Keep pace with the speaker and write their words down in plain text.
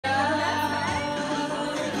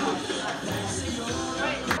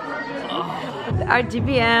our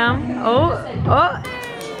GPM. Oh, oh.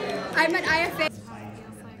 I'm an IFA.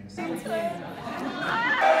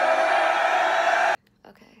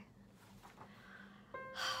 Okay.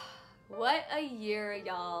 What a year,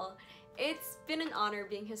 y'all. It's been an honor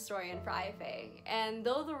being historian for IFA, and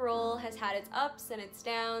though the role has had its ups and its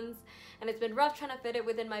downs, and it's been rough trying to fit it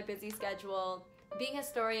within my busy schedule, being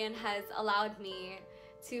historian has allowed me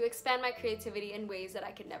to expand my creativity in ways that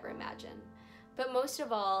I could never imagine. But most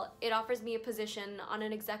of all, it offers me a position on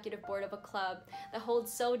an executive board of a club that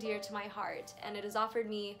holds so dear to my heart, and it has offered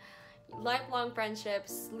me lifelong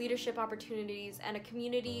friendships, leadership opportunities, and a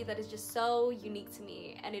community that is just so unique to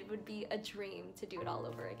me, and it would be a dream to do it all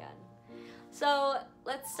over again. So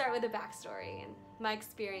let's start with a backstory and my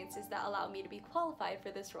experiences that allowed me to be qualified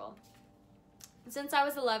for this role. Since I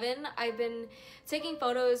was 11, I've been taking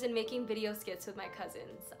photos and making video skits with my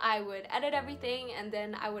cousins. I would edit everything and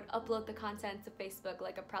then I would upload the content to Facebook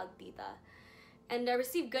like a proud tita. And I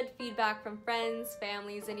received good feedback from friends,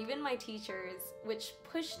 families, and even my teachers, which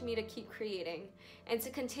pushed me to keep creating and to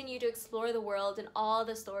continue to explore the world and all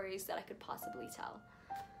the stories that I could possibly tell.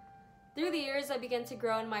 Through the years, I began to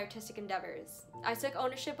grow in my artistic endeavors. I took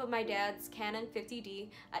ownership of my dad's Canon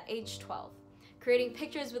 50D at age 12, creating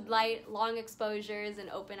pictures with light, long exposures, and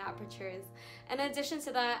open apertures. And in addition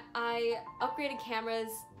to that, I upgraded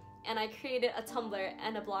cameras and I created a Tumblr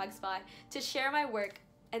and a blogspot to share my work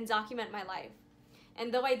and document my life.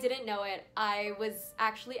 And though I didn't know it, I was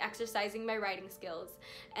actually exercising my writing skills,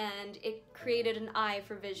 and it created an eye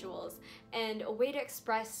for visuals and a way to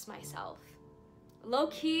express myself.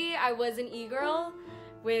 Low-key, I was an e-girl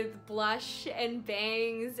with blush and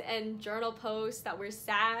bangs and journal posts that were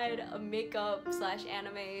sad, a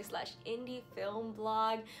makeup/anime/indie film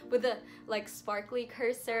blog with a sparkly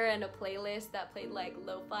cursor and a playlist that played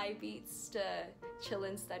lo-fi beats to chill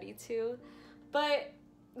and study to. But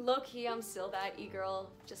low-key, I'm still that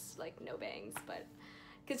e-girl, just no bangs. But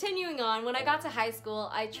continuing on, when I got to high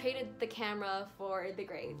school, I traded the camera for the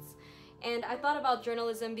grades. And I thought about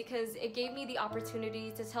journalism because it gave me the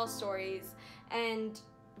opportunity to tell stories and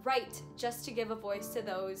write just to give a voice to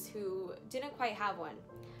those who didn't quite have one.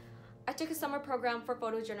 I took a summer program for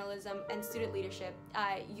photojournalism and student leadership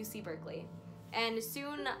at UC Berkeley. And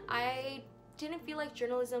soon I didn't feel like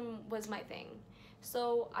journalism was my thing.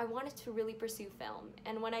 So I wanted to really pursue film.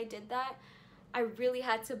 And when I did that, I really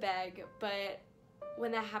had to beg, but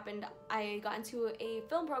when that happened, I got into a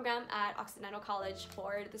film program at Occidental College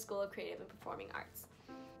for the School of Creative and Performing Arts.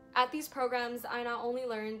 At these programs, I not only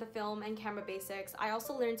learned the film and camera basics, I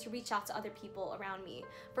also learned to reach out to other people around me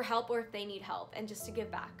for help or if they need help, and just to give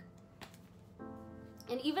back.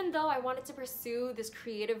 And even though I wanted to pursue this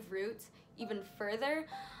creative route even further,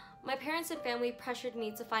 my parents and family pressured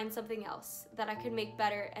me to find something else that I could make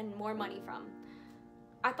better and more money from.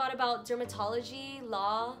 I thought about dermatology,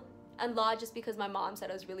 law just because my mom said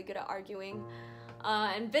I was really good at arguing,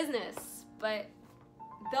 and business. But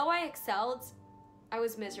though I excelled, I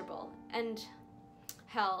was miserable. And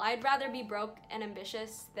hell, I'd rather be broke and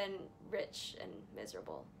ambitious than rich and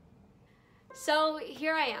miserable. So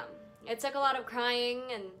here I am. It took a lot of crying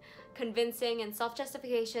and convincing and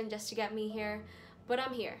self-justification just to get me here, but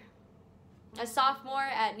I'm here. A sophomore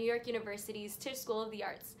at New York University's Tisch School of the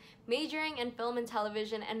Arts, majoring in film and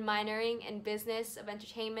television and minoring in business of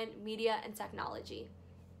entertainment, media, and technology.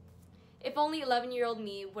 If only 11-year-old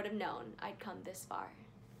me would have known I'd come this far.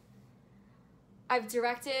 I've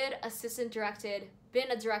directed, assistant directed,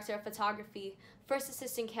 been a director of photography, first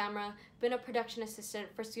assistant camera, been a production assistant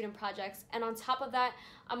for student projects, and on top of that,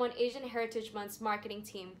 I'm on Asian Heritage Month's marketing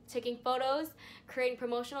team, taking photos, creating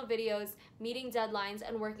promotional videos, meeting deadlines,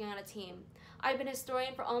 and working on a team. I've been a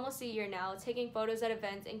historian for almost a year now, taking photos at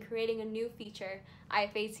events and creating a new feature,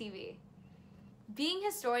 IFA TV. Being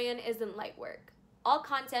historian isn't light work. All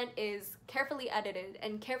content is carefully edited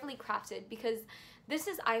and carefully crafted because this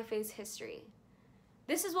is IFA's history.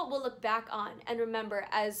 This is what we'll look back on and remember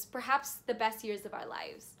as perhaps the best years of our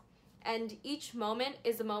lives. And each moment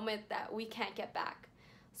is a moment that we can't get back.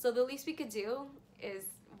 So the least we could do is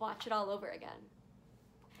watch it all over again.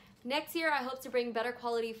 Next year, I hope to bring better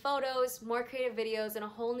quality photos, more creative videos, and a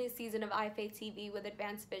whole new season of IFA TV with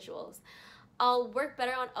advanced visuals. I'll work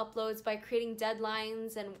better on uploads by creating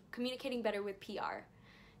deadlines and communicating better with PR.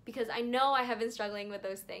 Because I know I have been struggling with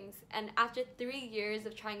those things, and after 3 years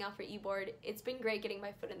of trying out for eBoard, it's been great getting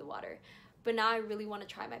my foot in the water, but now I really want to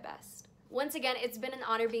try my best. Once again, it's been an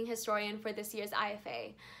honor being historian for this year's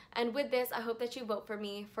IFA, and with this, I hope that you vote for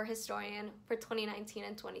me for historian for 2019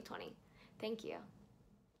 and 2020. Thank you.